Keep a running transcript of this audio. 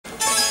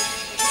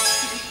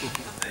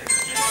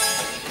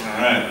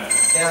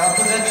Yeah, I'll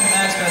put that to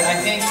max, but I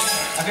think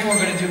we're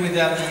gonna do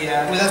without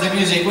the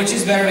music, which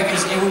is better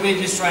because it would be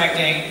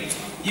distracting.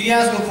 You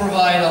guys will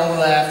provide all the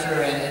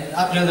laughter, and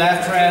up to the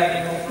laugh track,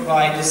 you will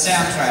provide the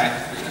soundtrack,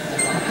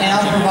 and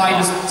I'll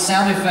provide the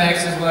sound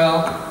effects as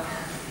well.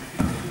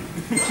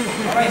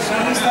 All right, so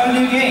let's start a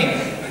new game.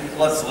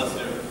 Let's do it.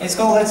 It's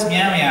called Let's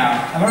Meow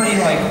Meow. I'm already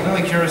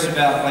really curious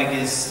about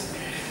this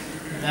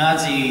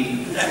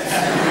Nazi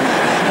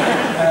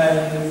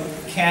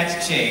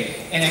cat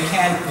chick and a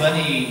cat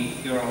bunny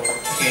girl.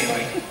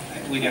 Okay,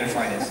 we gotta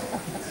try this.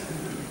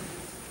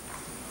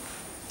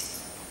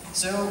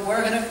 So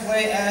we're gonna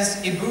play as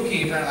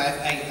Ibuki. Apparently,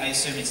 I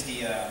assume it's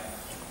the.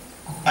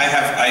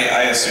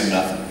 I assume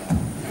nothing.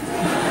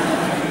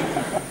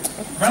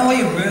 Apparently,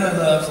 he really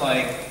loves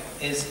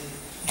his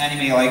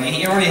anime.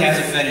 He already has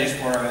a fetish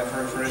for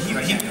his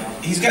girl.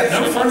 He's got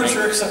no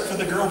furniture except for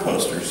the girl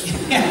posters.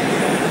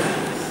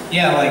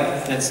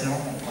 Yeah, that's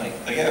normal.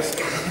 I guess.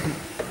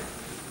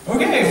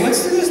 Okay,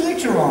 let's do this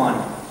lecture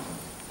on.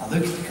 I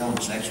look at the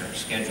college lecture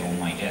schedule on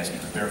my desk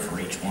and prepare for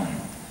each one.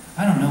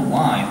 I don't know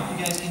why. You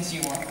guys can see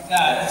why.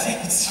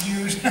 It's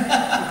huge.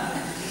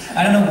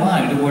 I don't know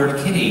why the word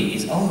kitty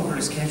is all over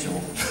the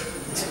schedule.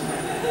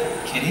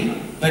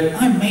 Kitty? But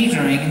I'm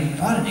majoring in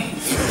botany.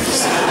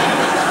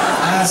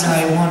 As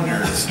I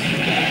wonder.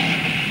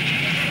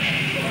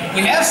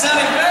 We have sound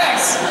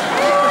effects!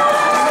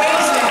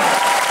 Amazing!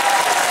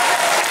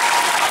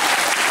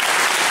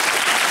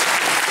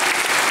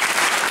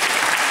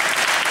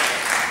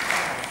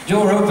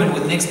 Door open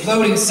with an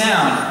exploding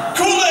sound.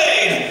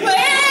 Kool-Aid!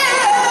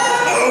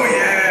 Oh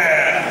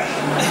yeah!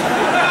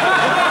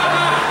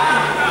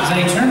 As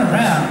I turn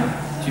around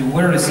to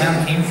where the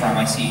sound came from,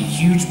 I see a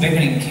huge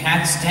beckoning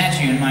cat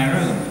statue in my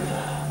room.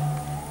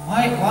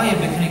 Why a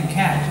beckoning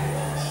cat?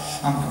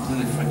 I'm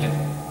completely freaked out.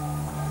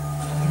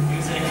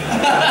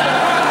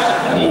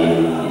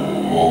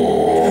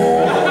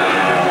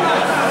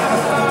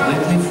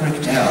 Completely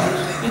freaked out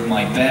with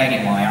my bag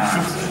in my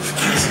arms.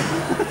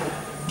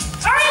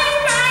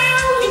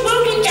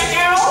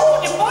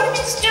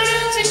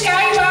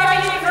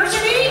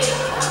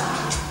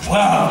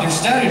 Wow, your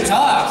standard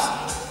talks.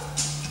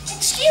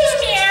 Excuse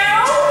me,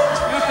 Meow.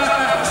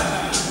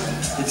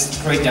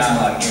 It's great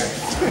dialogue here.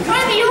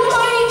 I'm the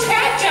almighty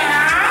cat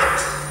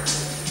dog.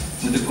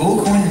 With a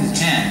gold coin in his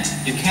hand,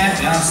 the cat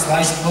now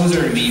slides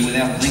closer to me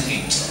without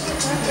blinking.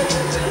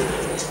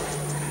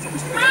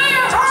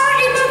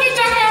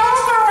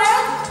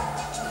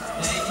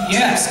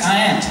 Yes, I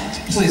am.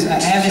 Please,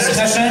 have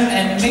discussion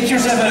and make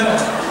yourself at home.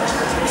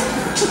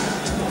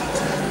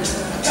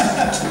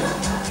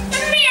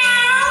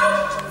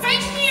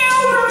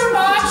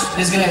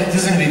 This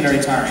is gonna be very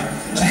tiring.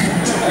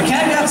 The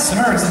cat now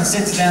smirks and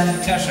sits down in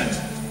the cushion.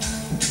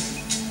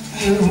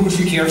 Would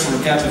you care for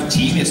a cup of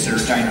tea, Mr.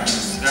 Dino?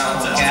 No,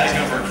 I'll take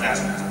over cat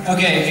now.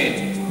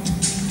 Okay.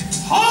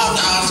 Oh,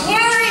 don't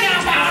worry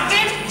about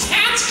it.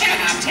 Cats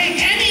cannot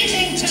take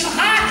anything too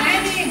hot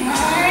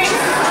anyway.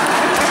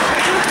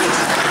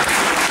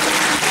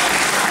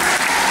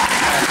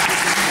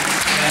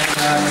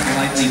 Cat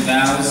politely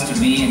bows to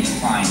me and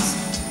declines.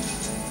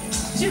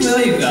 Is he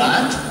really a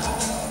god?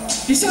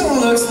 He sort of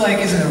looks like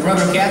he's in a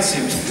rubber cat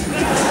suit.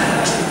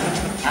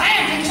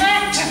 I'd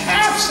like to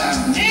have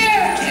some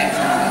milk.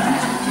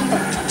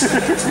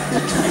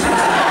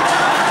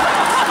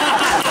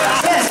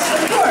 Yes, of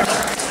course.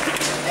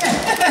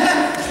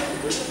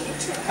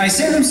 Yeah. I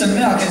served him some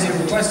milk as he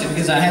requested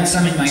because I had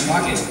some in my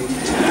pocket.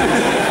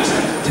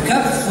 The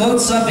cup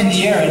floats up in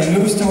the air and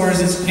moves towards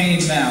his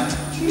painted mouth.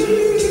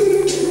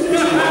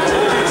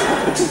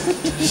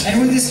 And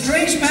with this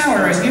strange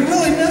power, he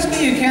really must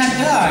be a cat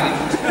dog.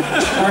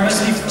 Or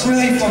must be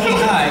really fucking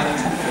high.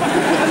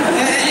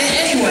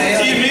 Anyway...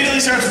 He immediately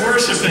starts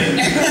worshipping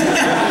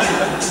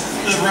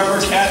the rubber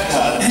cat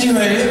god.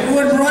 Anyway,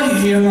 what brought you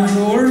here, my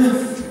lord?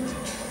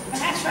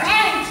 That's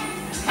right.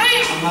 I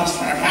almost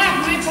forgot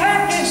my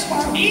purpose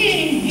for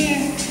being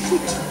here.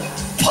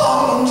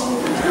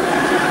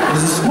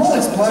 There's a small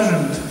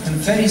explosion.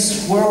 Confetti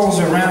swirls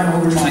around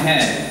over my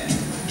head.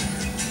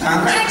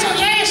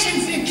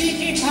 Congratulations,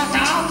 Igiki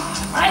Takao.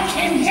 I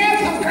came here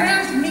to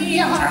grant me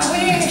your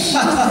wish.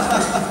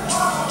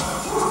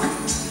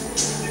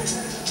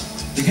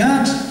 The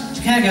cat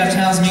guy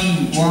tells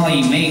me while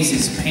he makes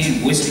his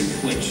painted whisker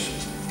twitch.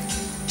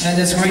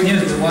 That's great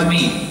news, but what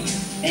me?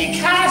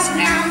 Because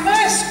now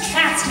most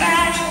cats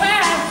very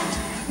well.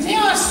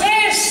 Neo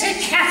saves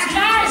sick cats'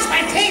 lives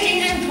by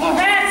taking them to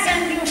vets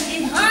and you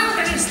feed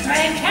hungry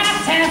stray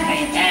cats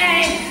every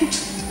day.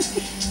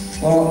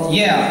 Well,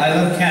 yeah, I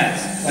love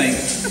cats.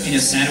 In a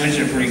sandwich,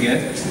 they're pretty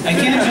good. I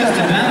can't just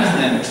abandon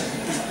them.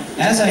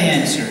 As I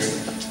answer.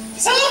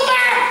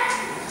 Super!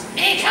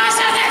 Because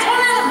of that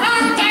one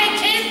hunt, I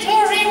came to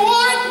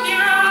reward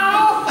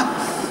Meow.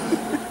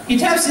 He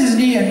taps his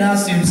knee and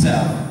nods to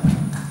himself.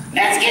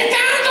 Let's get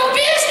down to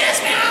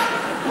business,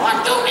 Meow.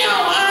 What do Meow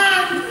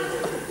want?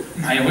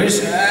 I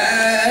wish.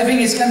 I think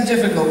it's kind of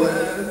difficult, but...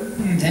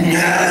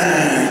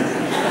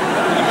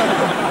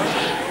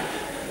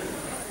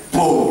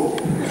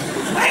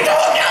 I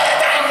told you that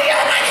I'm the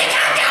almighty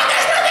cat.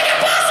 There's nothing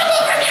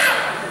impossible for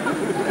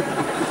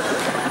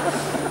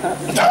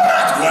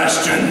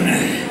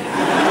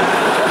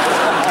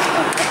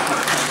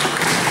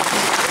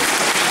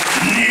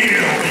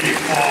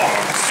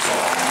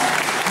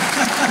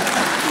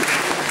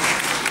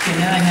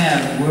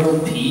have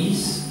world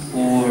peace,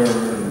 or...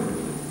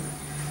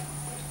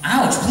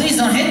 Ouch, please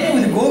don't hit me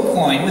with a gold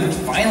coin, with a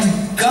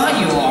violent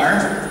god you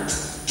are.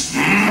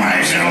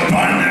 I shall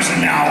punish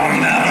Meow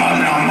Meow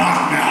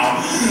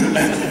Meow.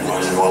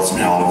 What's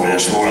Meow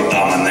wish for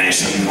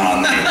domination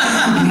on the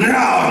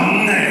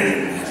Meow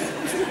name?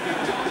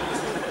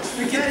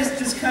 The cat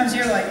just comes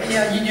here like,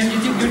 yeah, you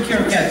take good care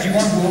of cats. Do you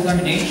want world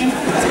domination?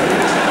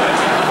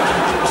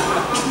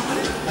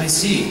 I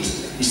see.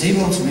 He's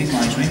able to make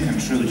my dream come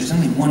true. There's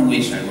only one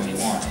wish I really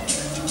want.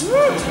 To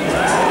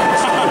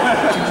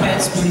pet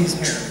Spoonie's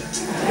hair.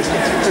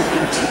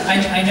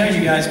 I know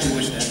you guys can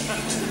wish that.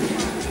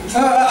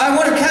 I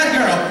want a cat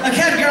girl! A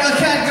cat girl! A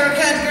cat girl! A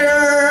cat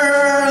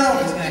girl!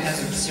 He's gonna have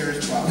some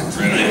serious problems.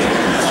 Really?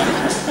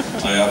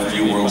 I offer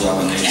you world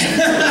domination.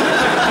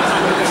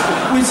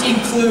 Which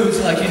includes,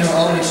 like, you know,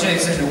 all the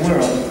chicks in the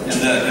world.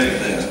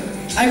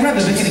 I grab a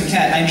bikini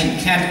cat, I mean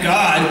cat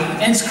god,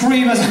 and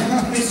scream as I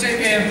shake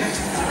him.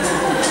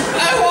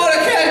 I want a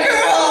cat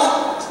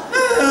girl!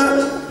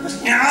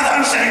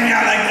 Don't shake me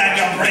out like that,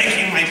 you're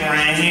breaking my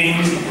brain.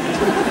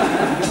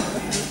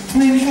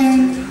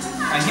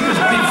 He was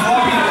pretty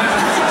floppy.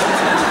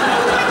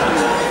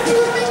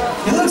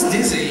 He looks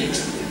dizzy.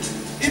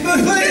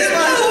 Please,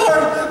 my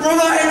lord,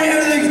 remind me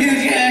of the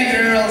cute cat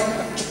girl.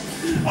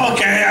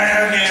 Okay, I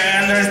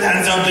understand,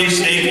 so please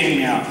shaking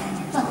me out.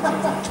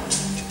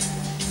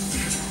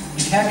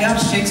 The cat girl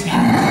shakes me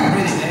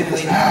really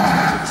heavily.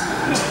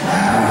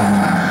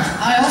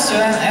 I also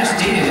am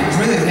agitated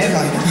really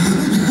heavily.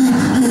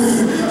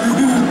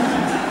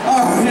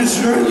 Oh, you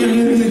sure you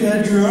give me the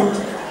cat girl?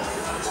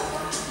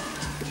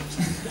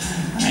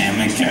 I am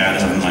a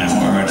cat of my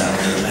word. I'll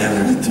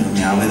deliver it to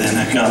me within a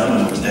couple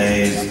of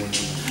days.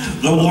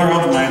 The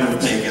world might have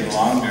taken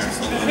longer,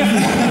 so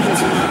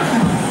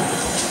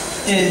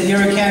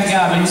You're a cat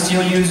guy, but you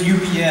still use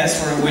UPS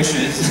for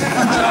wishes.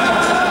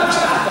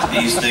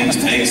 these things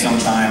take some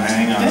time.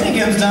 Hang on. Then he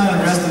goes down with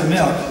the rest of the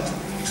milk.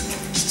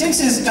 Sticks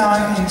his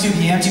tongue into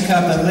the empty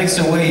cup that licks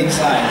away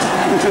inside.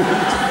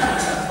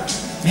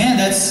 Man,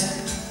 that's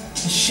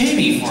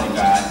shabby for a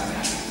god.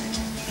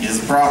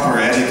 It's proper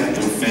etiquette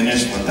to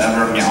finish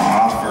whatever Meow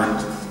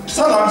offered.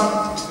 So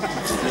long.